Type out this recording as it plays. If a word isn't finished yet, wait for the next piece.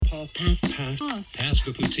Pass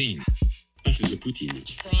the poutine. Passes the poutine.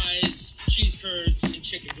 Fries, cheese curds, and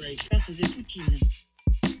chicken gravy. Passes the poutine.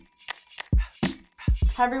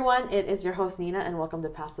 Hi everyone, it is your host Nina and welcome to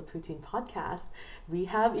Pass the Poutine podcast. We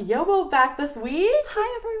have Yobo back this week.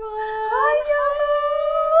 Hi everyone.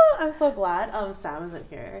 Hi Yobo. I'm so glad Sam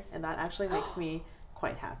isn't here and that actually makes me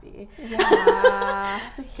quite happy. Yeah.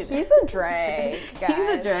 Just kidding. He's a drag, guys.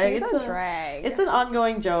 He's a drag. He's a drag. It's an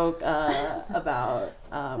ongoing joke about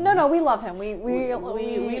No, we love him. We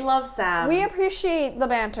love Sam. We appreciate the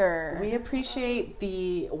banter. We appreciate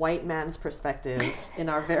the white man's perspective in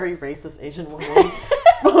our very racist Asian woman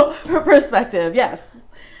perspective. Yes.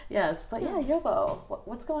 But yeah, Yobo,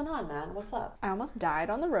 what's going on, man? What's up? I almost died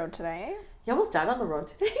on the road today. You almost died on the road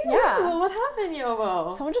today? Yeah. Well, what happened,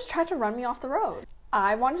 Yobo? Someone just tried to run me off the road.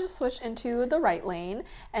 I wanted to switch into the right lane,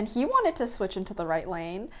 and he wanted to switch into the right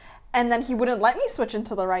lane, and then he wouldn't let me switch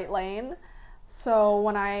into the right lane. So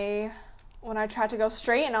when I tried to go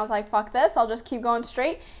straight and I was like, fuck this, I'll just keep going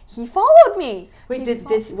straight, he followed me. Wait,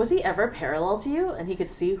 was he ever parallel to you and he could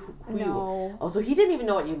see who you were? Oh, so he didn't even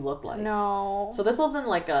know what you looked like. No. So this wasn't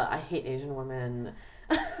like I hate Asian women.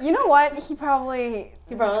 You know what? He probably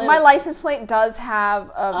my like, license plate does have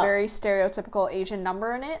a very stereotypical Asian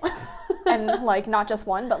number in it. And like not just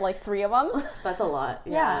one, but like 3 of them. That's a lot.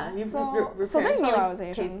 Yeah. Your So they parents knew probably I was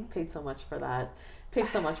Asian. Paid so much for that. Paid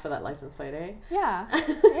so much for that license plate, eh? Yeah.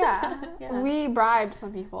 Yeah. We bribed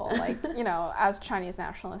some people, like, you know, as Chinese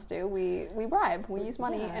nationalists do. We bribe. We use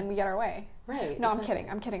money and we get our way. Right. No, I'm kidding.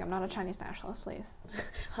 I'm not a Chinese nationalist, please.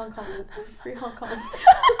 Hong Kong. Free Hong Kong.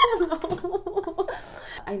 No.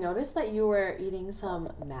 I noticed that you were eating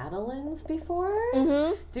some Madeleines before.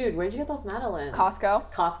 Mm-hmm. Dude, where'd you get those Madeleines?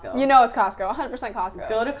 Costco. You know it's Costco. 100% Costco.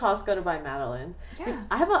 Go to Costco to buy Madeleines. Yeah. Dude,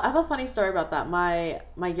 I have a funny story about that. My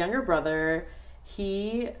younger brother,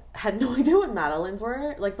 he had no idea what Madeleines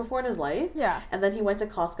were, like, before in his life. Yeah. And then he went to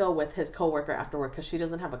Costco with his coworker after work because she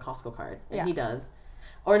doesn't have a Costco card. And he does.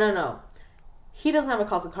 Or no. He doesn't have a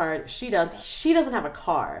Costco card. She does. She doesn't have a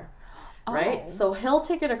car. Right? So he'll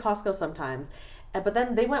take her to Costco sometimes. But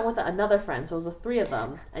then they went with another friend, so it was the 3 of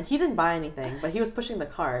them. And he didn't buy anything, but he was pushing the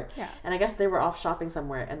cart. Yeah. And I guess they were off shopping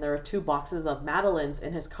somewhere, and there were 2 boxes of Madeleines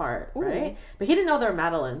in his cart, right? But he didn't know they were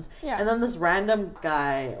Madeleines. Yeah. And then this random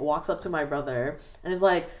guy walks up to my brother and is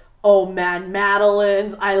like, "Oh man,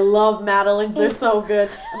 Madeleines! I love Madeleines. They're so good."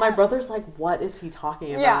 And my brother's like, "What is he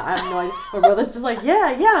talking about?" Yeah. I have no idea. My brother's just like,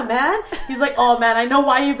 "Yeah, man." He's like, "Oh man, I know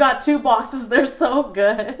why you got 2 boxes. They're so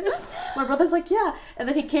good." My brother's like, "Yeah." And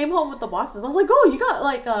then he came home with the boxes. I was like, "Oh, you got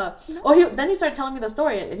like Then he started telling me the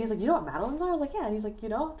story, and he's like, "You know what Madeleines are?" I was like, "Yeah." And he's like, "You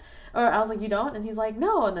don't?" Or I was like, "You don't?" And he's like,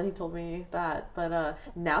 "No." And then he told me that. But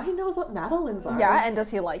now he knows what Madeleines are. Yeah, and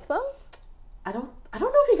does he like them? I don't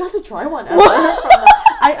know if he got to try one ever.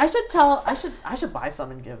 I should buy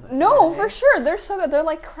some and give them. No, for sure. They're so good. They're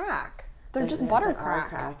like crack. They're just butter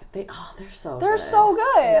crack. They're so They're good. so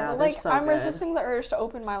good. Yeah, like so I'm good. resisting the urge to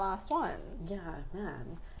open my last one. Yeah,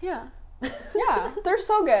 man. Yeah. Yeah, they're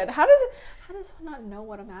so good. How does one not know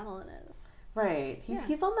what a Madeleine is? Right.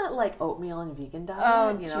 He's on that like oatmeal and vegan diet. Oh,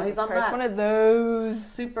 you know, Jesus he's on Christ. that One of those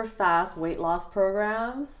super fast weight loss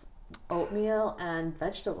programs. Oatmeal and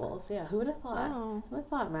vegetables. Yeah, who would have thought? Oh. Who would have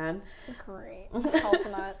thought, man? great health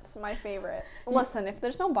nuts, my favorite. Listen, if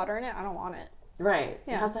there's no butter in it, I don't want it. Right.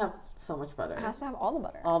 Yeah. It has to have so much butter. It has to have all the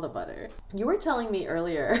butter. All the butter. You were telling me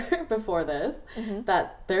earlier before this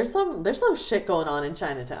that there's some shit going on in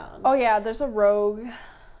Chinatown. Oh yeah, there's a rogue.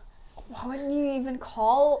 Why wouldn't you even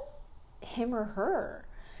call him or her?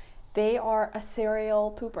 They are a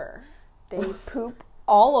serial pooper. They poop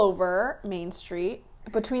all over Main Street.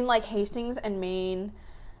 Between like Hastings and Main,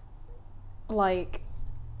 like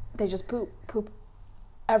they just poop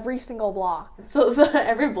every single block. So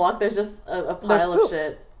every block there's just a pile of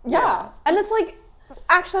shit. Yeah. And it's like,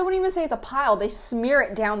 actually I wouldn't even say it's a pile. They smear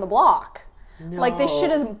it down the block. No. Like they shit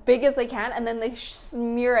as big as they can and then they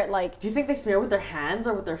smear it like. Do you think they smear with their hands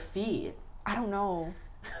or with their feet? I don't know.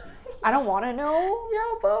 I don't want to know.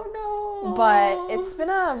 Yobo, no. But it's been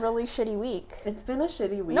a really shitty week. It's been a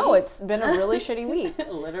shitty week. No, it's been a really shitty week.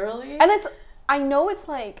 Literally. And I know it's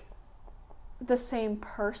like the same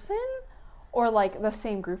person or like the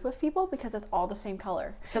same group of people because it's all the same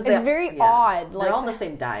color. It's very odd. They're all on the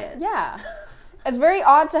same diet. Yeah. It's very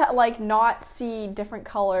odd to like not see different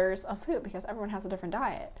colors of poop because everyone has a different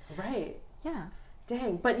diet. Right. Yeah.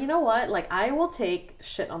 Dang. But you know what? Like, I will take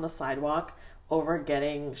shit on the sidewalk over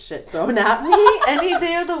getting shit thrown at me any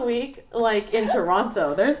day of the week. Like in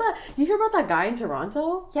Toronto, there's that. You hear about that guy in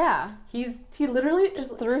Toronto? Yeah. He literally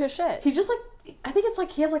just threw his shit. He just like, I think it's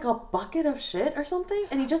like he has like a bucket of shit or something,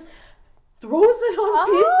 and he just throws it on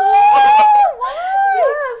people. What?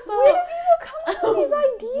 Yeah, so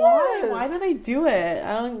Why? is. Why do they do it?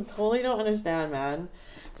 I totally don't understand, man.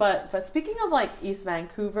 But speaking of like East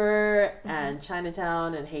Vancouver and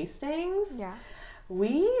Chinatown and Hastings, Yeah.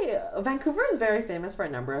 Vancouver is very famous for a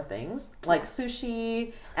number of things, like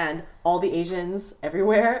sushi and all the Asians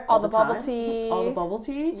everywhere, All the bubble time. tea. All the bubble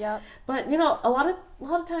tea. Yep. But you know, a lot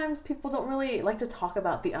of times people don't really like to talk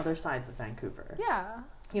about the other sides of Vancouver. Yeah.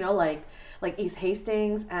 You know, like East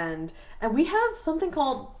Hastings and we have something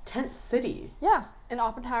called Tent City. Yeah. In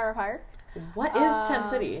Oppenheimer Park. What is Tent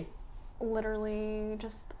City? Literally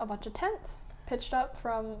just a bunch of tents pitched up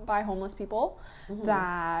by homeless people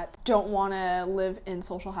that don't want to live in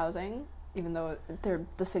social housing, even though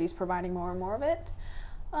the city's providing more and more of it.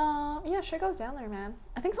 Yeah, shit goes down there, man.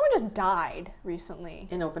 I think someone just died recently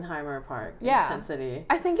In Oppenheimer Park. Yeah. In Tent City.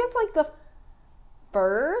 I think it's like the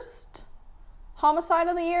first homicide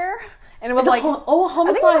of the year, and it was like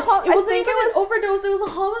homicide. I It wasn't think even it an overdose. It was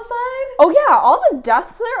a homicide. oh yeah, all the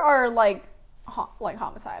deaths there are like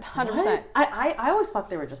homicide, 100%. What? I always thought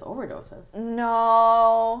they were just overdoses.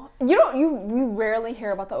 No, you rarely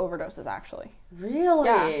hear about the overdoses actually. Really?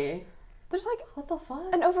 Yeah. There's like What the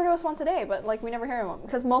fuck? an overdose once a day, but like we never hear of them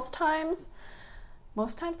because most times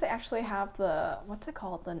they actually have the what's it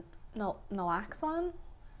called, the naloxone,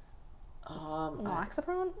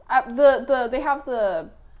 naloxone. They have the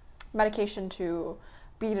medication to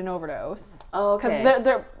beat an overdose. Oh, okay.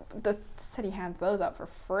 Because the city hands those out for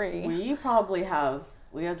free. We have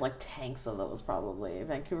like tanks of those probably.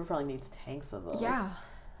 Vancouver probably needs tanks of those. Yeah.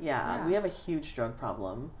 Yeah, we have a huge drug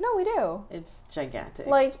problem. No, we do. It's gigantic.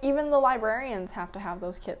 Like even the librarians have to have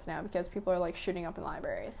those kits now because people are like shooting up in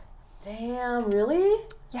libraries. Damn, really?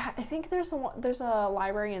 Yeah, I think there's a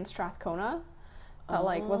library in Strathcona that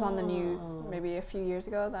like was on the news maybe a few years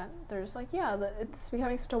ago that there's like it's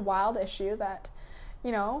becoming such a wild issue that,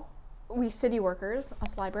 you know, we city workers,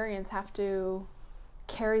 us librarians, have to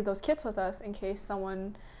carry those kits with us in case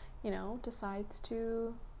someone, you know, decides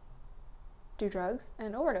to do drugs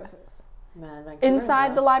and overdoses. Man, Vancouver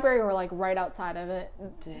Inside the library or like right outside of it.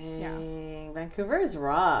 Dang, Vancouver is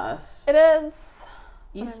rough. It is.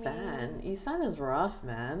 East Van is rough,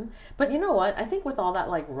 man. But you know what? I think with all that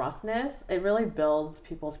like roughness, it really builds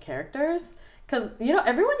people's characters. Because you know,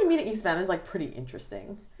 everyone you meet at East Van is like pretty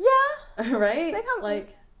interesting, Yeah. right? They come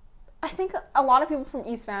like. I think a lot of people from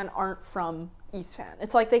East Van aren't from East Van.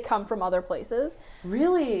 It's like they come from other places.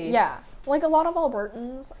 Really? Yeah. Like a lot of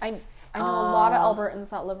Albertans. I know a lot of Albertans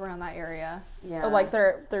that live around that area. Yeah. Like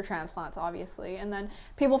they're transplants, obviously. And then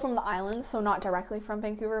people from the islands, so not directly from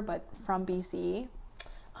Vancouver, but from BC.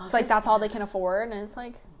 It's like that's all they can afford. And it's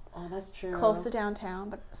like that's true. close to downtown,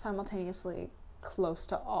 but simultaneously close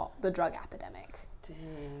to all the drug epidemic.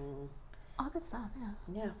 Dang. All good stuff,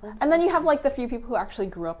 yeah. Yeah. And then you have like the few people who actually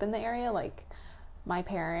grew up in the area, like my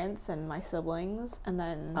parents and my siblings, and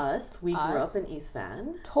then we grew up in East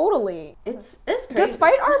Van. Totally. It's crazy.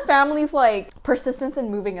 Despite our family's like persistence in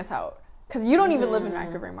moving us out, because you don't even live in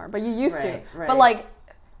Vancouver anymore, but you used to. Right. But like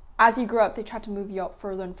as you grew up, they tried to move you out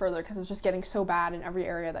further and further because it was just getting so bad in every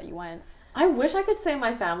area that you went. I wish I could say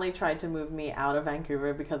my family tried to move me out of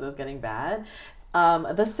Vancouver because it was getting bad.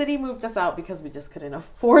 The city moved us out because we just couldn't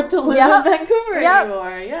afford to live in Vancouver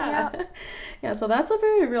anymore. Yeah. So that's a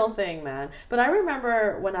very real thing, man. But I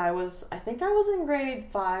remember when I think I was in grade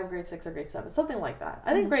 5, grade 6, or grade 7, something like that.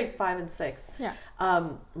 I think grade 5 and 6. Yeah.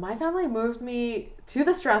 My family moved me to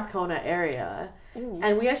the Strathcona area. Ooh.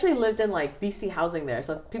 And we actually lived in like BC housing there.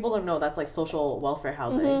 So if people don't know, that's like social welfare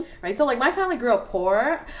housing, right? So like my family grew up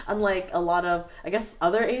poor, unlike a lot of, I guess,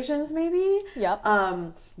 other Asians maybe. Yep.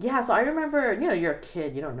 Yeah, so I remember, you know, you're a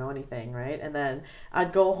kid, you don't know anything, right? And then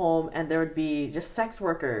I'd go home and there would be just sex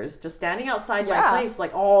workers just standing outside my place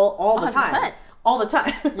like all the 100%. time. All the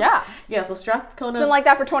time. Yeah. Yeah, so Strathcona's... It's been like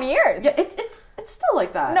that for 20 years. Yeah, it's still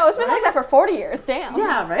like that. No, it's been like that for 40 years. Damn.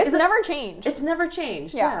 Yeah, right? It's never changed. It's never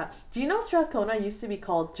changed. Yeah. Do you know Strathcona used to be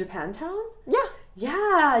called Japantown? Yeah.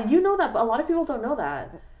 Yeah, you know that, but a lot of people don't know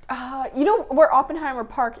that. You know where Oppenheimer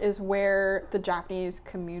Park is, where the Japanese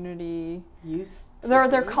community used to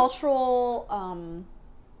their cultural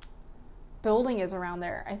building is around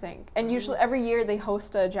there, I think. And usually every year they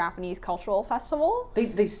host a Japanese cultural festival.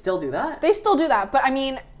 They still do that? They still do that, but I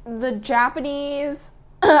mean, the Japanese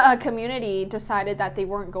community decided that they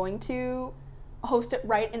weren't going to host it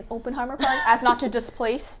right in Oppenheimer Park as not to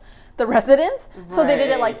displace the residents. Right. So they did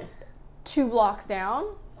it like 2 blocks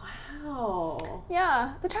down. Wow.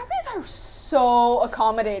 Yeah, the Japanese are so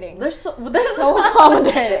accommodating. They're so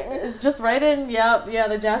accommodating. Just right in. Yep. Yeah.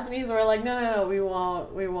 The Japanese were like, no. We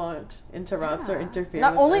won't interrupt or interfere.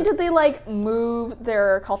 Not only did they like move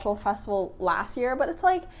their cultural festival last year, but it's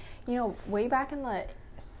like, you know, way back in the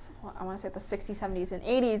I want to say the 60s, 70s, and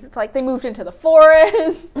 80s, it's like they moved into the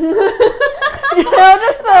forest. You know,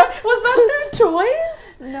 just the... Was that their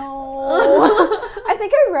choice? No. I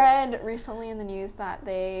think I read recently in the news that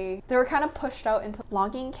they were kind of pushed out into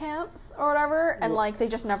logging camps or whatever, and like they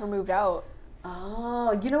just never moved out.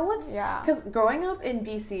 Oh, you know what's... Yeah. Because growing up in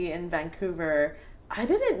BC, in Vancouver, I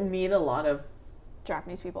didn't meet a lot of...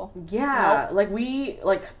 Japanese people. Yeah. Nope.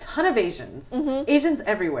 Like a ton of Asians. Asians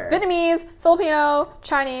everywhere. Vietnamese, Filipino,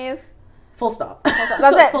 Chinese. Full stop. That's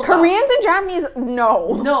it. Full stop. Koreans and Japanese,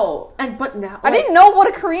 no. No. But now... I didn't know what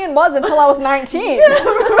a Korean was until I was 19.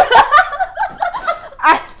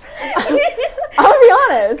 I'm gonna be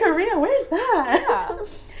honest. Korea, where's that? Yeah.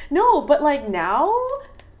 No, but like now,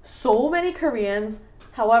 so many Koreans,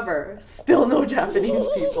 however, still no Japanese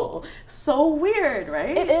people. So weird,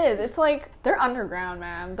 right? It is. It's like they're underground,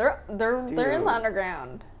 man. They're in the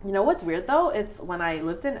underground. You know what's weird though? It's when I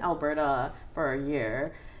lived in Alberta for a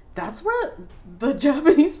year. That's where the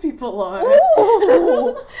Japanese people are.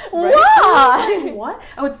 Ooh, Right? why? I was like, what?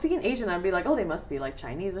 I would see an Asian, I'd be like, oh, they must be like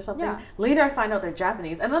Chinese or something. Yeah. Later, I find out they're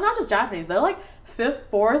Japanese, and they're not just Japanese. They're like 5th,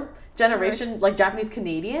 4th generation, like Japanese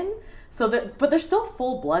Canadian. So they're still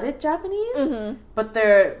full-blooded Japanese. But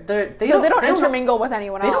they don't intermingle with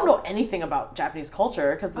anyone else. They don't know anything about Japanese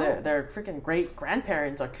culture because their freaking great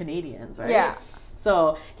grandparents are Canadians, right? Yeah.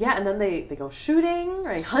 So yeah, and then they go shooting,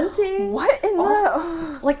 right, hunting. What in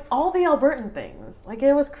the... Like all the Albertan things. Like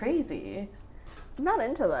it was crazy. I'm not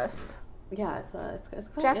into this. Yeah, it's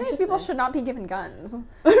quite Japanese people interesting. should not be given guns.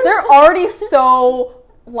 They're already so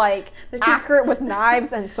like accurate with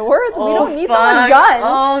knives and swords. We don't need them with guns.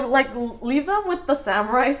 Oh, like leave them with the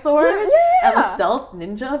samurai swords and the stealth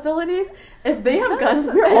ninja abilities. If they have guns,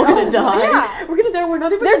 we're all gonna die. Yeah. We're gonna die. We're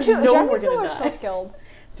not even They're gonna know we're Japanese people gonna are die. so skilled.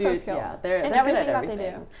 So Dude, skilled. yeah, they're in good everything at that everything.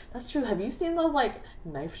 they do. That's true. Have you seen those like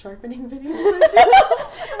knife sharpening videos? Where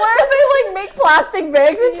they like make plastic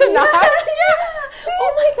bags into knives? Yeah.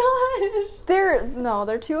 Oh my gosh.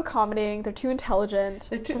 They're too accommodating. They're too intelligent.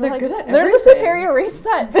 They're They're good at they're the everything. superior race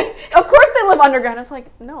that. Of course they live underground. It's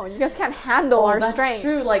like, no, you guys can't handle our That's strength.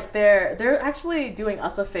 true. Like they're actually doing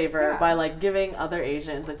us a favor Yeah. by like giving other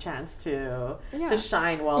Asians a chance to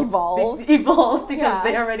shine while Evolve. evolve because Yeah.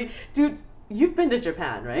 they already dude. You've been to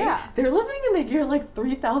Japan, right? Yeah. They're living in the year like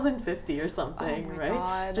 3050 or something, Oh my right?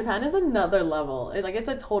 God. Japan is another level. It's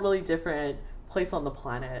a totally different place on the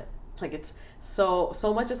planet. Like it's so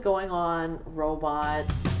much is going on.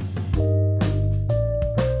 Robots.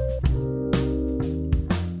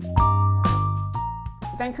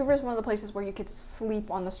 Vancouver is one of the places where you could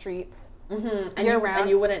sleep on the streets And year round, and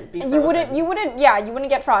you wouldn't be and frozen. you wouldn't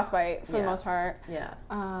get frostbite for the Yeah. most part. Yeah.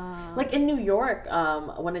 Uh, Like in New York,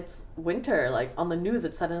 when it's winter, like on the news,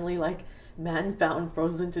 it's suddenly like man found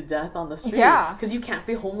frozen to death on the street. Yeah. Because you can't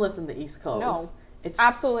be homeless in the East Coast. No. It's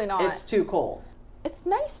absolutely not. It's too cold. It's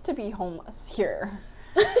nice to be homeless here.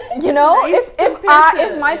 You know, Nice if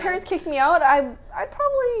compared to- my yeah. parents kicked me out, I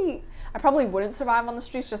probably wouldn't survive on the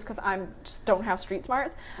streets just because just don't have street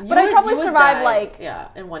smarts. But I'd probably survive die, like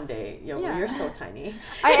in one day. Yeah. You're so tiny.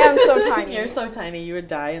 I am so tiny. You're so tiny. You would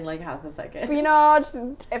die in like half a second. you know, just,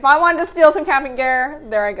 if I wanted to steal some camping gear,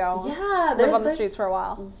 there I go. Yeah, Live on the there's streets for a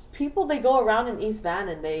while. people, they go around in East Van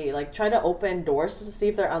and they like try to open doors to see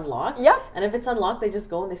if they're unlocked. Yep. And if it's unlocked, they just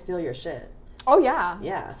go and they steal your shit. Oh yeah.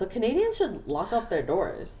 Yeah. So Canadians should lock up their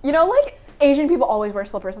doors. You know, like Asian people always wear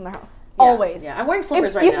slippers in their house. Yeah, Always. Yeah, I'm wearing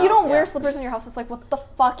slippers if right now. you don't wear Yeah. slippers in your house, it's like, what the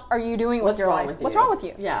fuck are you doing What's with your wrong life? with What's you? wrong with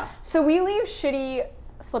you? Yeah. So we leave shitty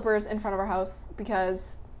slippers in front of our house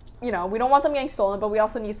because, you know, we don't want them getting stolen, but we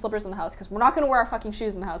also need slippers in the house because we're not going to wear our fucking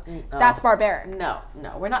shoes in the house. That's barbaric. No,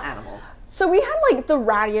 we're not animals. So we had like the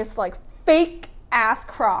rattiest, like fake ass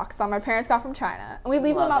Crocs that my parents got from China, and we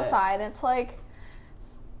leave them Love it. outside. And it's like,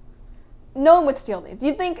 no one would steal these.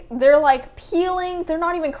 You'd think they're like peeling. They're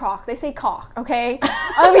not even Croc. They say cock. Okay,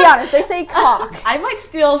 I'm gonna be honest. They say cock. I might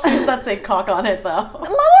steal shoes that say cock on it though.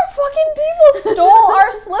 Motherfucking people stole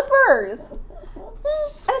our slippers.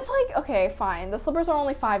 And it's like, okay, fine. The slippers are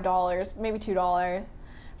only $5, maybe $2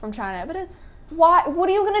 from China, but it's why? What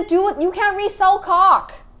are you gonna do with? You can't resell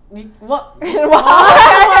cock. What?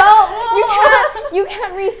 You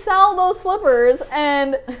can't resell those slippers.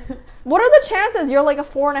 And what are the chances you're like a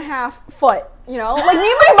 4.5 foot? You know, like me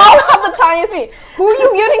and my mom have the tiniest feet. Who are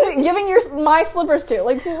you giving my slippers to?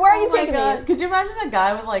 Like, where are you Oh my taking God. these? Could you imagine a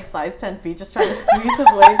guy with like size 10 feet just trying to squeeze his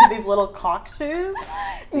way into these little cock shoes?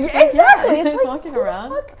 Yeah, exactly. Yeah, It's he's like, walking who the around.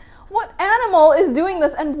 fuck- what animal is doing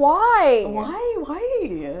this and why?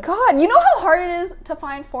 Why? God, you know how hard it is to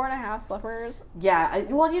find 4.5 slippers? Yeah,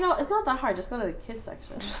 well, you know, it's not that hard. Just go to the kids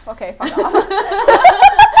section. Okay, fuck off.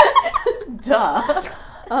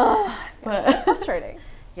 Duh. But Frustrating.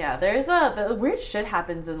 Yeah, the weird shit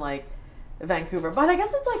happens in like Vancouver, but I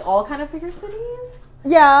guess it's like all kind of bigger cities.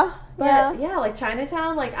 Yeah. But yeah, like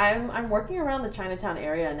Chinatown, like I'm working around the Chinatown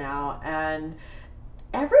area now, and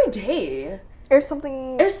every day There's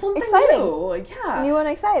something exciting. new. Yeah. New and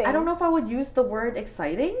exciting. I don't know if I would use the word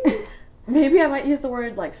exciting. Maybe I might use the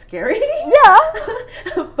word like scary.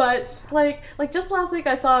 Yeah. But like just last week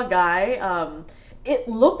I saw a guy, it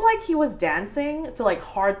looked like he was dancing to like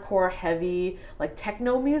hardcore heavy like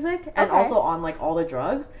techno music and Okay. also on like all the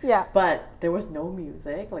drugs. Yeah. But there was no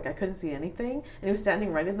music, like I couldn't see anything, and he was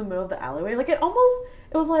standing right in the middle of the alleyway. Like it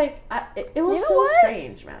was like it was You know so what?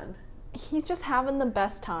 strange, man. He's just having the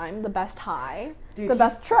best time, the best high, Dude, the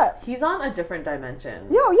best trip. He's on a different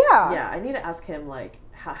dimension. Yo, yeah. Yeah, I need to ask him like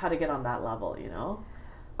how to get on that level, you know?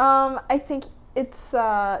 I think it's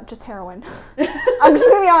just heroin. I'm just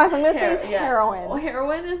gonna be honest. I'm gonna say it's Yeah. heroin. Well,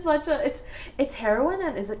 heroin is such a it's heroin,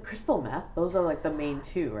 and is it crystal meth? Those are like the main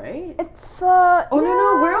two, right? It's Oh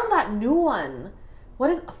no, we're on that new one. What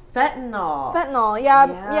is fentanyl? Fentanyl. Yeah.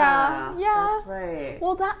 That's right.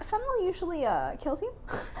 Well, that fentanyl usually kills you.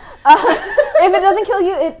 If it doesn't kill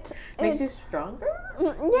you, it Makes you stronger?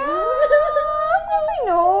 Yeah. I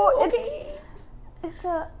know. Okay. It's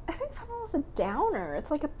a. I think fentanyl is a downer.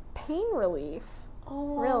 It's like a pain relief.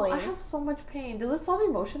 Oh, Really? I have so much pain. Does it solve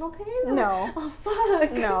emotional pain? No. Oh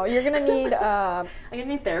fuck. No, you're gonna need I'm gonna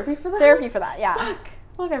need therapy for that. therapy for that. Yeah.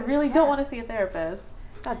 Fuck. I really don't want to see a therapist.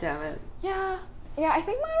 God damn it. Yeah. Yeah. I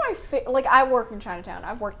think one of my like I work in Chinatown.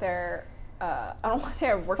 I've worked there. I don't want to say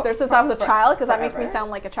I've worked there since I was a child because that makes me forever. sound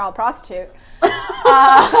like a child prostitute.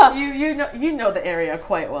 You know the area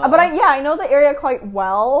quite well. But I know the area quite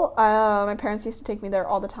well. My parents used to take me there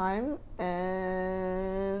all the time,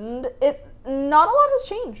 and not a lot has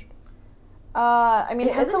changed. I mean,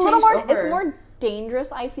 It it's a hasn't little more. changed It's over- more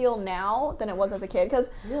dangerous, I feel, now than it was as a kid. Because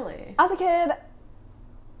Really? as a kid,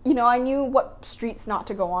 you know, I knew what streets not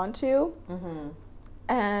to go on to,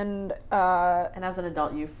 and And as an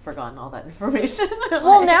adult, you've forgotten all that information.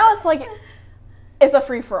 well, now it's like it's a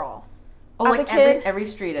free for all. oh, as like a kid, every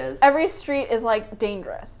street is. every street is like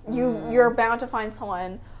dangerous. You're bound to find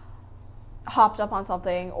someone hopped up on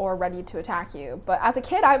something or ready to attack you. But as a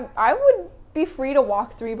kid, I would be free to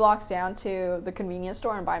walk 3 blocks down to the convenience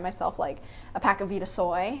store and buy myself like a pack of Vita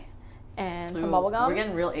soy and some Ooh, bubblegum. We're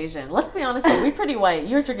getting real Asian. Let's be honest, though, we pretty white.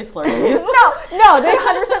 You're drinking Slurpees. No, they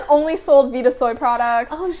 100% only sold Vita soy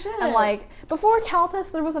products. Oh shit. And like before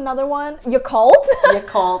Calpis, there was another one, Yakult.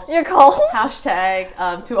 Yakult. Yakult.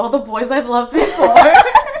 Hashtag to all the boys I've loved before.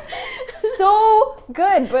 So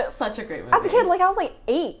good, but Such a great movie. as a kid, like I was like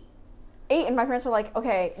 8, and my parents were like,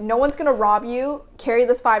 "Okay, no one's gonna rob you. Carry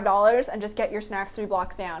this $5 and just get your snacks 3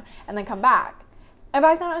 blocks down, and then come back." And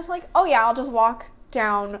back then, I was like, "Oh yeah, I'll just walk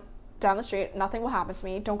down the street. Nothing will happen to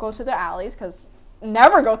me. Don't go through the alleys because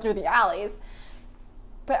never go through the alleys."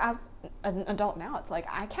 But as an adult now, it's like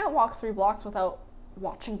I can't walk 3 blocks without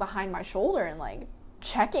watching behind my shoulder and like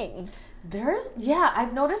checking.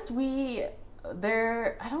 I've noticed I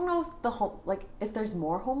don't know if if there's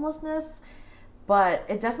more homelessness, but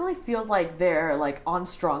it definitely feels like they're like on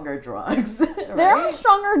stronger drugs. Right? They're on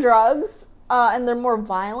stronger drugs, and they're more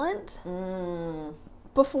violent.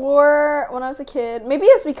 Before, when I was a kid, maybe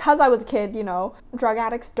it's because I was a kid, you know, drug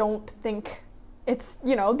addicts don't think it's,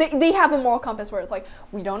 you know, they have a moral compass where it's like,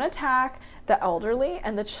 we don't attack the elderly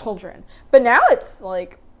and the children. But now it's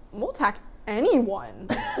like, we'll attack anyone.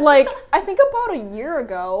 Like, I think about a year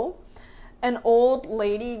ago, an old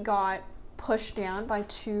lady got pushed down by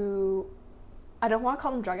 2, I don't want to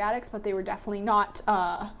call them drug addicts, but they were definitely not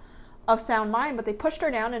of sound mind, but they pushed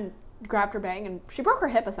her down and grabbed her bag, and she broke her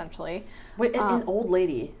hip, essentially. Wait, an old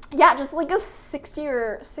lady. Yeah, just like a 60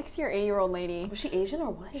 or 80-year-old lady. Was she Asian or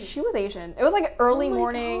white? She was Asian. It was like early Oh my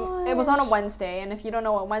morning. It was on a gosh. Wednesday, and if you don't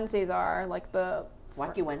know what Wednesdays are, like the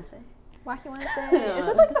Wacky Wednesday. Wacky Wednesday. Is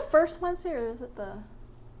it like the first Wednesday, or is it the...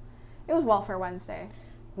 It was Welfare Wednesday.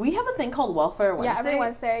 We have a thing called Welfare Wednesday. Yeah, every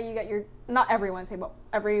Wednesday you get your... Not every Wednesday, but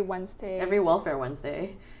every Wednesday. Every Welfare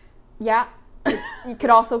Wednesday. Yeah. You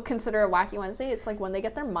could also consider a Wacky Wednesday. It's like when they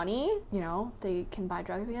get their money, you know, they can buy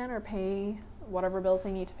drugs again or pay whatever bills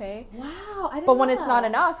they need to pay. Wow, I didn't But when know it's not that.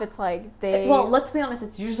 enough, it's like they... Well, let's be honest,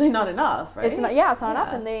 it's usually not enough, right? It's not, yeah, it's not enough,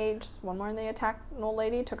 Yeah. and they just one more and they attacked an old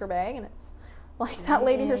lady, took her bag, and it's like that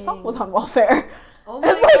lady herself was on welfare. Oh my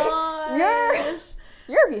It's like, gosh.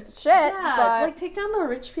 You're a piece of shit. Yeah, but like take down the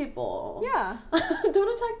rich people. yeah. Don't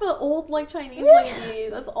attack the old like Chinese lady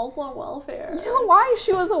that's also on welfare. You know why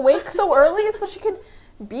she was awake so early? So she could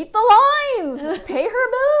beat the lines, pay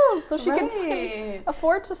her bills, so she can Right.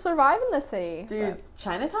 afford to survive in this city. Dude,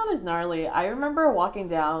 Chinatown is gnarly. I remember walking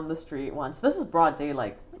down the street once. This is broad day,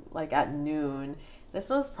 like at noon, This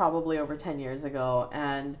was probably over 10 years ago,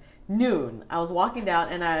 and noon, I was walking down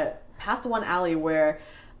and I passed one alley where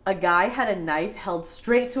a guy had a knife held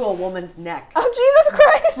straight to a woman's neck. Oh, Jesus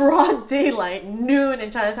Christ! Broad daylight, noon in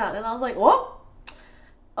Chinatown. And I was like, whoa,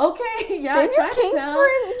 okay, yeah, Save your kinks for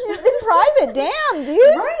in private. Damn,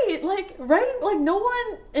 dude. Right, no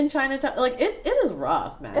one in Chinatown, like, it is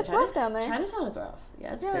rough, man. It's rough down there. Chinatown is rough.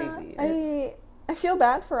 Yeah, it's crazy. I feel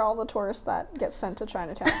bad for all the tourists that get sent to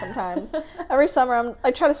Chinatown sometimes. Every summer,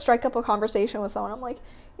 I try to strike up a conversation with someone. I'm like,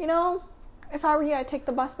 if I were you, I'd take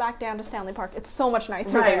the bus back down to Stanley Park. It's so much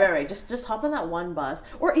nicer there. Right. Just hop on that one bus.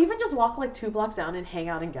 Or even just walk like 2 blocks down and hang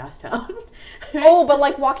out in Gastown. Right? Oh, but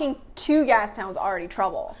like walking to Gastown's already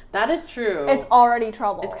trouble. That is true. It's already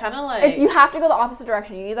trouble. It's kind of like... you have to go the opposite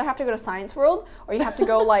direction. You either have to go to Science World or you have to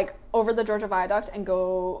go like over the Georgia Viaduct and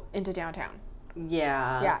go into downtown.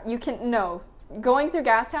 Yeah. Yeah, you can... No. Going through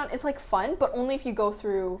Gastown is like fun, but only if you go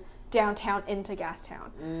through downtown into Gastown.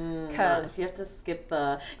 Because you have to skip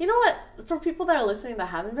the... You know what? For people that are listening that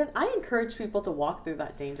haven't been, I encourage people to walk through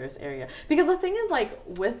that dangerous area. Because the thing is, like,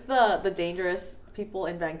 with the dangerous people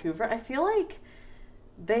in Vancouver, I feel like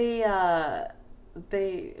they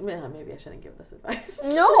maybe I shouldn't give this advice.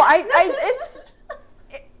 No,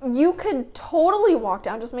 you could totally walk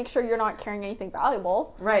down. Just make sure you're not carrying anything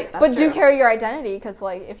valuable. Right, that's but true. do carry your identity, because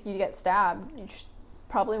like if you get stabbed, you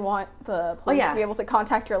probably want the police to be able to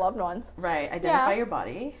contact your loved ones. Right, identify your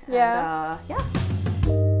body. Yeah. And, yeah.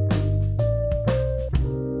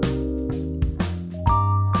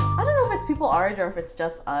 I don't know if it's people our age or if it's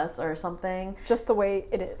just us or something. Just the way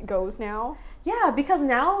it goes now. Yeah, because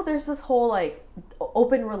now there's this whole like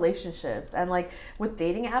open relationships, and like with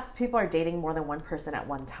dating apps, people are dating more than one person at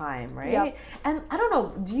one time, right? Yep. And I don't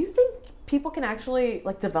know, do you think people can actually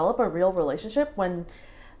like develop a real relationship when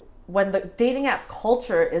the dating app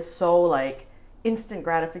culture is so like instant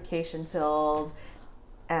gratification filled?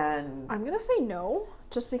 And I'm gonna say no,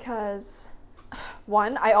 just because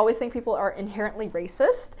one, I always think people are inherently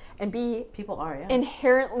racist, and B, people are, yeah,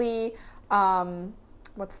 inherently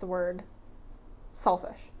what's the word?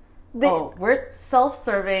 Selfish. We're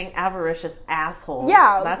self-serving, avaricious assholes.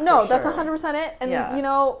 Yeah, that's that's 100% it. And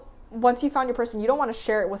yeah. Once you found your person, you don't want to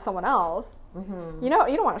share it with someone else. Mm-hmm. You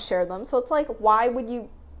don't want to share them. So it's like, why would you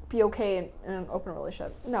be okay in an open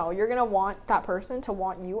relationship? No, you're gonna want that person to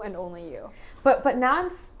want you and only you. But now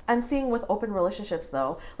I'm seeing with open relationships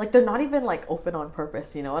though, like they're not even like open on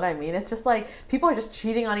purpose. You know what I mean? It's just like people are just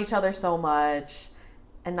cheating on each other so much,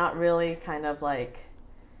 and not really kind of like.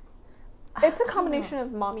 It's a combination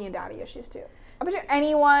of mommy and daddy issues too. I bet you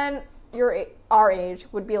anyone our age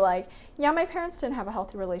would be like, yeah, my parents didn't have a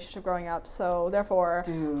healthy relationship growing up, so therefore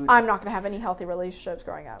I'm not going to have any healthy relationships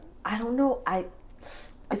growing up. I don't know.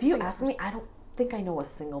 If you ask me, I don't think I know a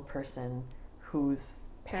single person whose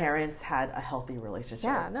parents had a healthy relationship.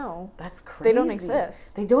 Yeah, no. That's crazy. They don't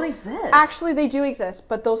exist. They don't exist. Actually, they do exist,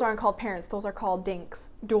 but those aren't called parents. Those are called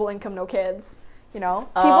dinks. Dual income, no kids.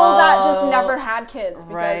 People that just never had kids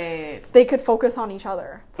because they could focus on each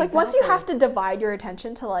other. It's like once you have to divide your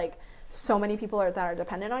attention to like so many people that are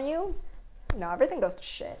dependent on you, everything goes to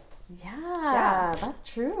shit. Yeah. That's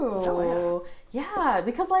true. Oh, yeah,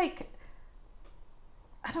 because like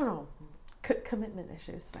I don't know, commitment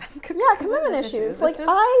issues, man. Commitment issues. Like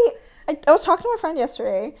I was talking to my friend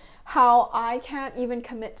yesterday how I can't even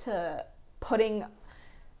commit to putting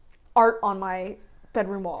art on my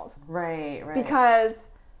bedroom walls. Right.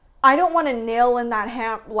 Because I don't want to nail in that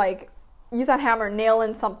use that hammer, nail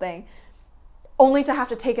in something, only to have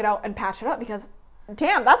to take it out and patch it up because,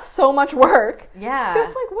 damn, that's so much work. Yeah. So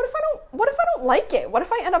it's like, what if I don't like it? What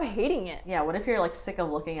if I end up hating it? Yeah, what if you're like sick of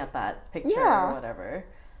looking at that picture or whatever?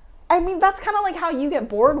 I mean, that's kind of like how you get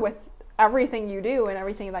bored with everything you do and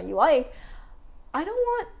everything that you like. I don't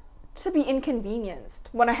want to be inconvenienced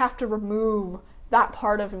when I have to remove that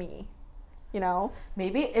part of me.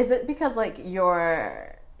 Maybe is it because like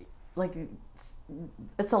you're like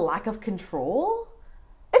it's a lack of control?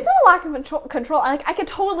 It's not a lack of control. I could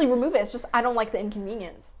totally remove it. It's just I don't like the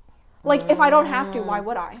inconvenience. Like if I don't have to, why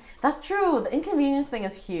would I? That's true. The inconvenience thing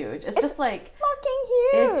is huge. It's just like fucking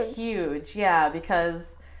huge. It's huge, yeah.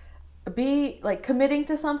 Because committing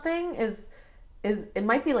to something is it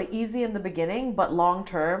might be like easy in the beginning, but long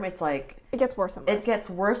term, it's like it gets worse and worse. It gets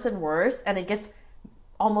worse and worse, and it gets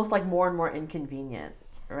almost like more and more inconvenient,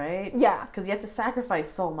 right? Yeah. Because you have to sacrifice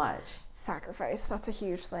so much. Sacrifice. That's a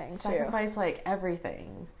huge thing, Sacrifice, like,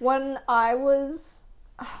 everything. When I was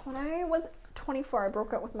 24, I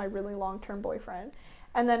broke up with my really long-term boyfriend.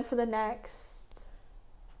 And then for the next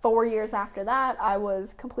 4 years after that, I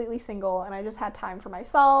was completely single, and I just had time for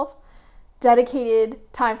myself,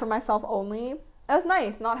 dedicated time for myself only. It was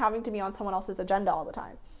nice not having to be on someone else's agenda all the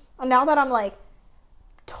time. And now that I'm like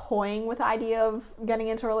toying with the idea of getting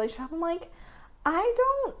into a relationship, I'm like, I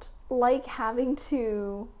don't like having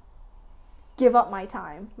to give up my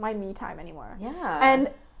time, my me time anymore. Yeah.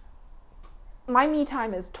 And my me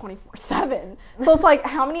time is 24/7. So it's like,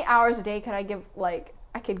 how many hours a day could I give, like,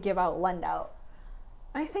 I could give out, lend out?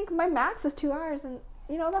 I think my max is 2 hours, and,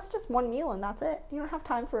 you know, that's just one meal, and that's it. You don't have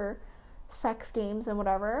time for sex games and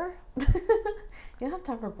whatever. You don't have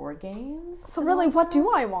time for board games. So really, what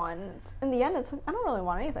do I want? In the end, it's like, I don't really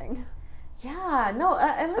want anything. Yeah, no.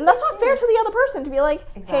 And that's not fair to the other person to be like,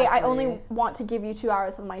 hey, I Exactly. only want to give you 2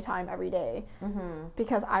 hours of my time every day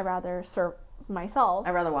because I rather serve myself.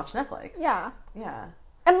 I'd rather watch Netflix. Yeah. Yeah.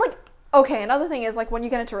 And like, okay, another thing is like when you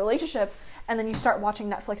get into a relationship and then you start watching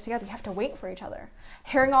Netflix together, you have to wait for each other.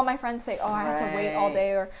 Hearing all my friends say, oh, I had to wait all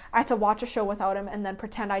day, or I had to watch a show without him and then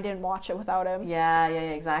pretend I didn't watch it without him. Yeah,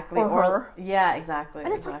 exactly. Or her. Yeah, exactly.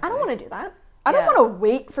 And it's exactly. like, I don't want to do that. I don't Yeah. want to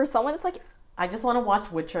wait for someone. It's like, I just want to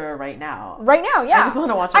watch Witcher right now. right now, yeah. I just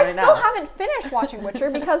want to watch it I right still now. haven't finished watching Witcher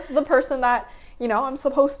because the person that, you know, I'm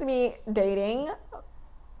supposed to be dating,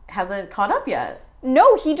 Hasn't caught up yet.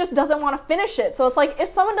 no, he just doesn't want to finish it. So it's like, if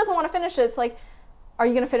someone doesn't want to finish it, it's like, are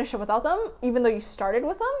you going to finish it without them, even though you started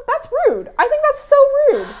with them? That's rude. I think that's so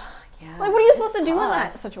rude. Yeah. Like, what are you supposed to do in tough.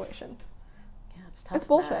 that situation? Yeah, it's tough. It's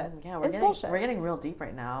bullshit. Man. Yeah, It's bullshit. We're getting real deep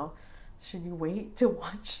right now. Should you wait to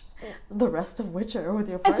watch the rest of Witcher with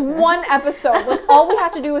your partner? It's one episode. Like, all we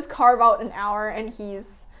have to do is carve out an hour, and he's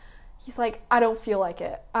like, I don't feel like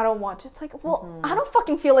it. I don't want to. It's like, well, I don't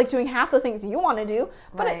fucking feel like doing half the things you want to do.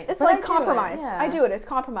 But Right. it's But I like do it, compromise. yeah. I do it. It's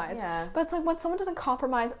compromise. Yeah. But it's like when someone doesn't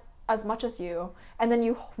compromise as much as you, and then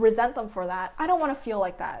you resent them for that. I don't want to feel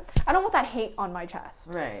like that. I don't want that hate on my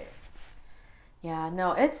chest. Right. Yeah,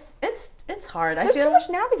 no, it's hard. There's too much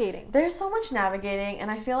navigating. There's so much navigating, and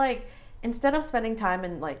I feel like instead of spending time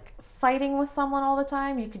and like fighting with someone all the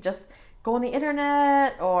time, you could just go on the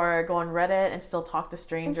internet or go on Reddit and still talk to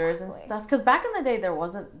strangers and Exactly. stuff. Because back in the day, there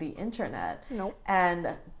wasn't the internet. Nope. And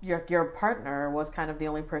your partner was kind of the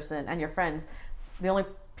only person, and your friends, the only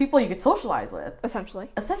people you could socialize with. Essentially.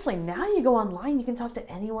 Essentially, now you go online, you can talk to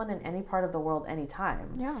anyone in any part of the world anytime.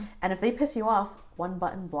 Yeah. And if they piss you off, one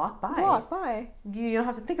button, block, bye. Block, bye. You don't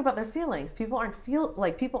have to think about their feelings. People aren't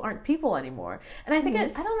people anymore. And I think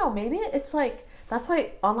I don't know, maybe it's like that's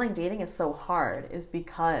why online dating is so hard, is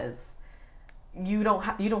because you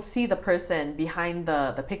don't see the person behind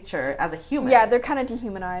the picture as a human. Yeah, they're kind of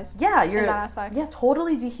dehumanized. Yeah, you're in that aspect. Yeah,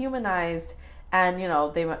 totally dehumanized. And you know,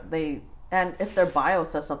 they and if their bio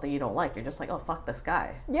says something you don't like, you're just like, oh, fuck this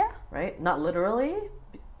guy. Yeah. Right? Not literally.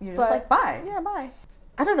 You're just But- like, bye. Yeah, bye.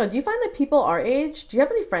 I don't know. Do you find that people our age, do you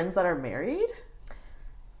have any friends that are married?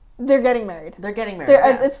 They're getting married. They're getting married.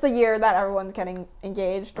 Yeah. It's the year that everyone's getting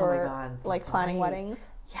engaged Oh my or God, like that's planning right. weddings.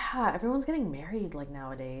 Yeah, everyone's getting married like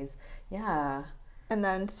nowadays. Yeah. And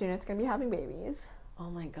then soon it's going to be having babies. Oh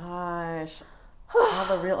my gosh. All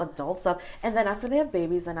the real adult stuff. And then after they have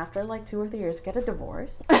babies, then after like 2 or 3 years, get a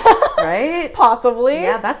divorce. Right? Possibly.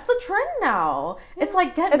 Yeah, that's the trend now. It's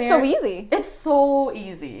like get It's so married. easy. It's so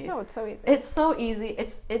easy. No, it's so easy. It's so easy.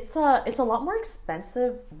 It's a lot more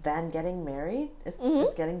expensive than getting married. Is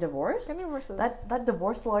getting divorced. Getting divorced is- That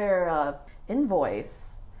divorce lawyer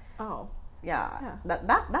invoice. Oh. Yeah. That's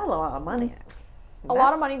a lot of money. A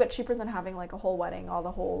lot of money, but cheaper than having like a whole wedding,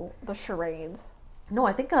 the charades. No,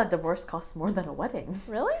 I think a divorce costs more than a wedding.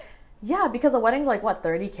 Really? Yeah, because a wedding's like what,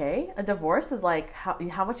 $30K? A divorce is like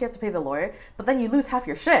how much you have to pay the lawyer, but then you lose half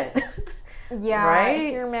your shit. Yeah. Right?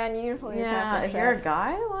 If you're a man, you usually use half Yeah, your if shit. you're a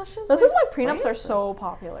guy, that's just This like is why prenups are expensive. so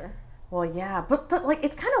popular. Well, yeah, but like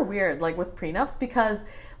it's kind of weird, like with prenups, because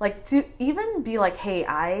like to even be like, hey,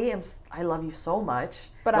 I love you so much,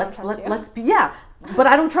 But I don't trust you. Let's be but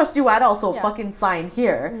I don't trust you at all, so Yeah. fucking sign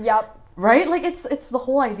here. Yep. Right? Like it's the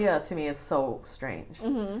whole idea to me is so strange.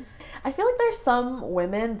 I feel like there's some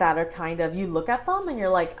women that are kind of, you look at them and you're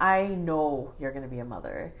like, I know you're going to be a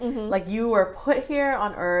mother. Like you were put here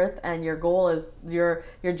on earth and your goal is, your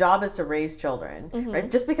job is to raise children,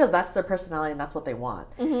 right? Just because that's their personality and that's what they want.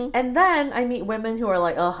 And then I meet women who are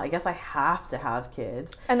like, oh, I guess I have to have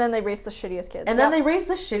kids. And then they raise the shittiest kids. And then they raise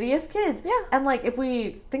the shittiest kids. Yeah. And like if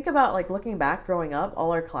we think about like looking back growing up,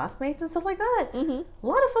 all our classmates and stuff like that, a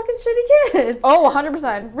lot of fucking shitty kids. Oh,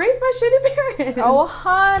 100%. Raised by shitty parents. Oh,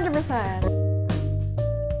 100%.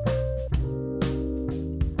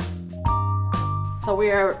 So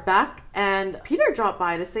we are back, and Peter dropped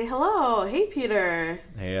by to say hello. Hey, Peter.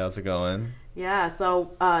 Hey, how's it going? Yeah,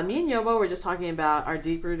 so me and Yobo were just talking about our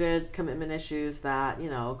deep-rooted commitment issues that, you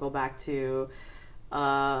know, go back to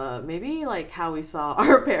maybe like how we saw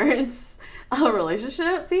our parents'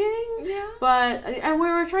 relationship being. Yeah. But and we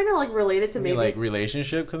were trying to like relate it to maybe like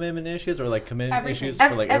relationship commitment issues or like commitment Everything. issues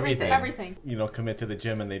for like Everything. Everything. You know, commit to the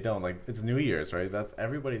gym and they don't. Like it's New Year's, right? That's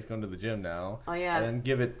everybody's going to the gym now. Oh, yeah. And then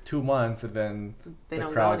give it 2 months and then They the don't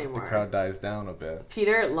go crowd anymore. the crowd dies down a bit.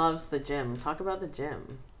 Peter loves the gym. Talk about the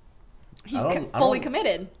gym. He's I fully don't-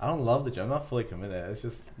 committed. I don't love the gym. I'm not fully committed. It's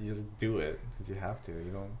just you just do it because you have to.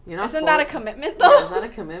 You don't. You're not Isn't full- that a commitment though? Yeah, is that a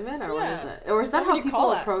commitment or what Yeah. is it? Or is that What do how you people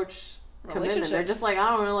call that? approach commitment? They're Relationships. just like, I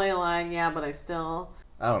don't really like, yeah, but I still.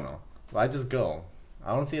 I don't know. But I just go.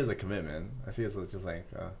 I don't see it as a commitment. I see it as just like.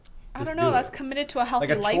 I just don't do know. That's it. committed to a healthy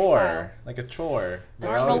like a lifestyle. chore. Like a chore. Like,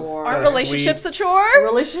 Aren't oh, chore. Aren't gotta relationships sweep. a chore?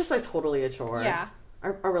 Relationships are totally a chore. Yeah.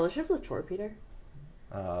 Are relationships a chore, Peter?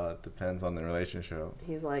 Depends on the relationship.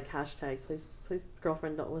 He's like, hashtag, please,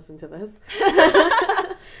 girlfriend, don't listen to this.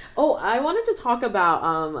 Oh, I wanted to talk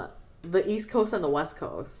about the East Coast and the West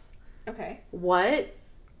Coast. Okay. What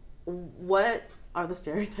are the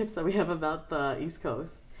stereotypes that we have about the East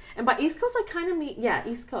Coast? And by East Coast, I kind of mean,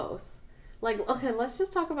 East Coast. Like, okay, let's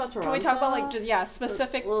just talk about Toronto. Can we talk about like just,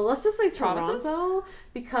 specific? Well, let's just say provinces? Toronto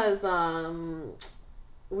because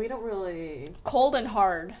we don't really Cold and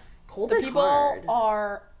hard. cold The and people hard.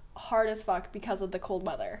 are hard as fuck because of the cold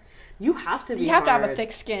weather. You have to be. You have to have a hard,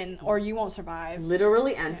 thick skin or you won't survive.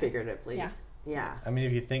 literally and figuratively. Yeah. Yeah. I mean,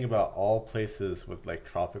 if you think about all places with like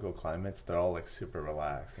tropical climates, they're all like super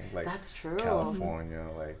relaxing. Like That's true. California,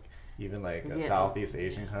 like even like Yeah. Southeast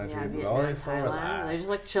Asian countries, they're Vietnam, always so Thailand. relaxed. They're just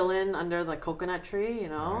like chilling under the coconut tree, you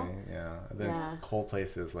know. Right? Yeah. And then Yeah. cold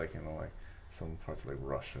places like like some parts of like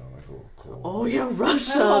Russia, like cold. Oh yeah,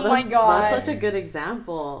 Russia. Oh my God. That's such a good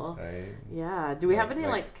example. Right. Yeah. Do we have any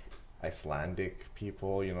like? Icelandic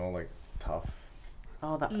people, like tough.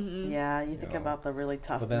 Oh, that. Yeah, you think know. about the really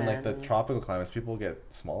tough. But then like the men. tropical climates, people get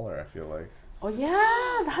smaller. I feel like. Oh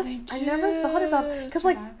yeah, that's. I never thought about because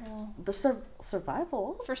like Survival. the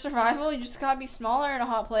survival. For survival, you just gotta be smaller in a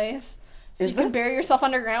hot place. So Is you can it? bury yourself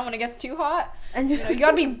underground when it gets too hot. And You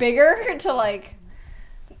gotta be bigger to like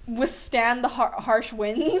withstand the harsh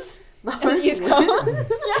winds. the in the East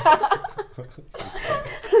Coast. yeah.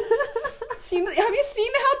 Have you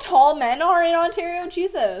seen how tall men are in Ontario?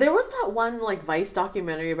 Jesus. There was that one like Vice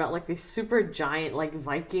documentary about like these super giant like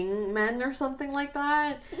Viking men or something like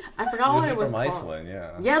that. I forgot what Usually it was from called. Iceland,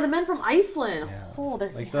 yeah. Yeah, the men from Iceland. Yeah. Oh,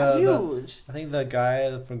 they're Like huge. I think the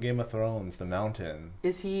guy from Game of Thrones, the Mountain.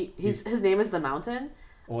 Is he? His name is the Mountain.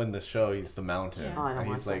 Well, in the show, he's the Mountain. Yeah. Oh, I don't and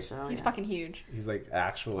watch he's that like show. He's yeah. fucking huge. he's like His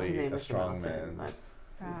actually name a is the strong Mountain. man. That's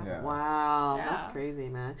Yeah. wow. Yeah. That's crazy,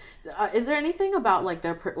 man. Is there anything about like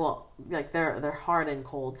they're hard and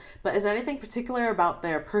cold, but is there anything particular about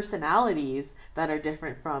their personalities that are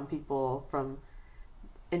different from people from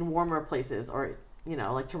in warmer places, or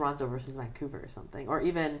like Toronto versus Vancouver or something, or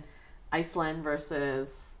even Iceland versus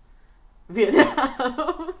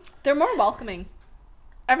Vietnam? They're more welcoming.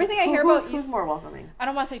 Everything I hear about who's more welcoming? I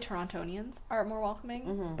don't want to say Torontonians are more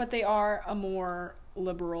welcoming, but they are a more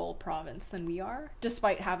liberal province than we are,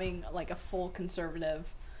 despite having like a full conservative.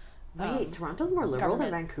 Wait, Toronto's more liberal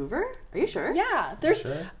than government. Vancouver? Are you sure? Yeah, there's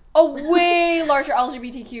Sure. a way larger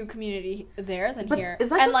LGBTQ community there than But here. is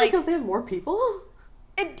that and just like because they have more people?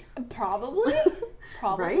 it probably,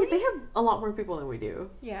 probably Right? They have a lot more people than we do.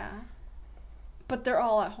 yeah. But they're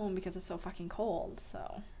all at home because it's so fucking cold.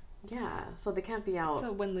 So Yeah, so they can't be out it's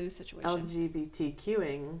a win-lose situation.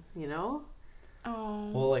 LGBTQing, Oh,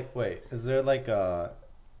 Well, like, wait, is there like a?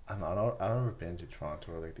 I've never been to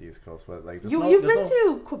Toronto or like the East Coast, but like You've been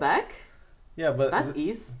to Quebec. Yeah, but That's is it-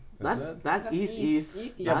 east. That's That's it? that's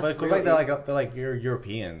east. yeah, That's but Quebec real they're east. like they're like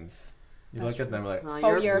Europeans. You That's look at them like No,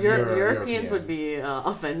 Faux Europeans Europeans. would be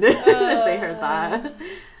offended if they heard that.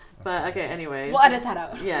 But okay, anyway. we'll edit that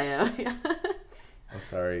out. Yeah. I'm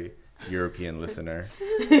sorry, European listener.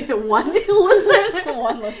 One listener.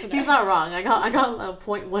 One listener. He's not wrong. I got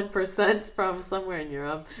 0.1% from somewhere in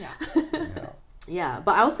Europe. Yeah. Yeah. Yeah,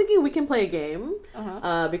 but I was thinking we can play a game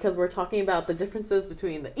Uh-huh. because we're talking about the differences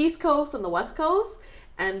between the East Coast and the West Coast,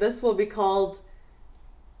 and this will be called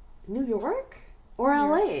New York or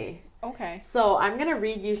LA. Okay. So I'm gonna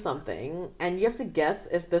read you something, and you have to guess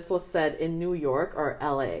if this was said in New York or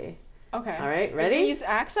LA. Okay. All right, Are you ready? gonna use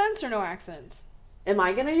accents or no accents? Am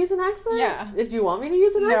I gonna use an accent? Yeah. If you want me to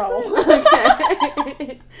use an No. accent?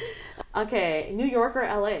 Okay. Okay, New York or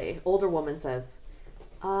LA? Older woman says,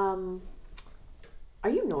 are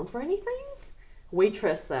you known for anything?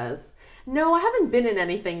 Waitress says, no, I haven't been in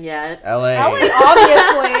anything yet. LA. LA,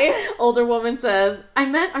 obviously. Older woman says, I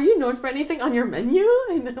meant, are you known for anything on your menu?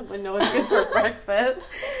 I know it's good for breakfast.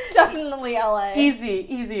 Definitely LA.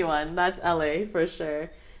 Easy one. That's LA for sure.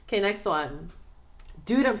 Okay, next one.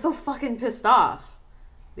 dude, I'm so fucking pissed off.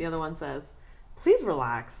 The other one says, please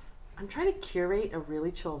relax. I'm trying to curate a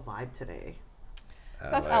really chill vibe today.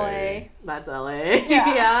 That's LA. That's LA.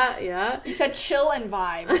 Yeah. yeah. You said chill and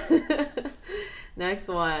vibe. Next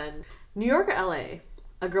one. New York or LA?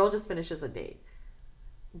 A girl just finishes a date.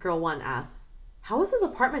 Girl 1 asks, how is his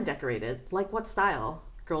apartment decorated? Like what style?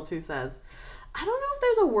 Girl 2 says, I don't know if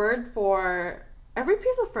there's a word for every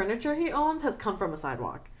piece of furniture he owns has come from a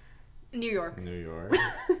sidewalk. New York. New York.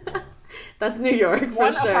 That's New York for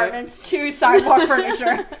One sure. apartments, 2 sidewalk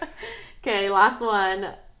furniture. Okay, last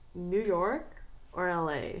one. New York or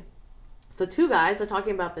LA? So 2 guys are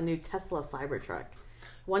talking about the new Tesla Cybertruck.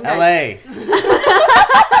 One guy.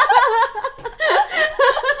 LA.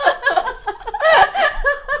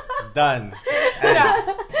 Done.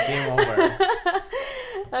 Yeah. Game over.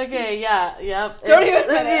 Okay, yeah, yep. Don't even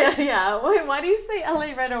finish. Yeah. Wait, why do you say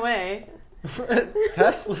LA right away?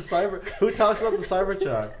 Tesla Cyber. Who talks about the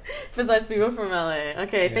Cybertruck? Besides people from LA.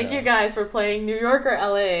 Okay, thank Yeah. you guys for playing New York or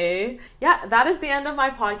LA. Yeah, that is the end of my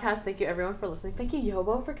podcast. Thank you everyone for listening. Thank you,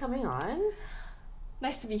 Yobo, for coming on.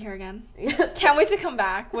 Nice to be here again. Can't wait to come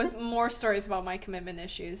back with more stories about my commitment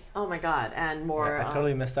issues. Oh my god, and more. I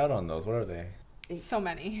totally missed out on those. What are they? So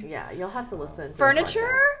many. Yeah, you'll have to listen. To the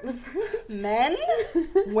Furniture? podcast. Men?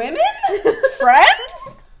 Women? Friends?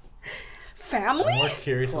 Family? I'm more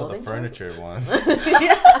curious about the Clothing furniture one. No,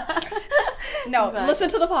 Exactly. listen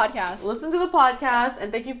to the podcast. Listen to the podcast,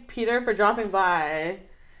 and thank you, Peter, for dropping by.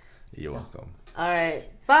 You're welcome. All right,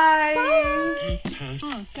 bye. Pass the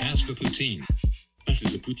poutine. Pass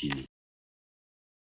the poutine.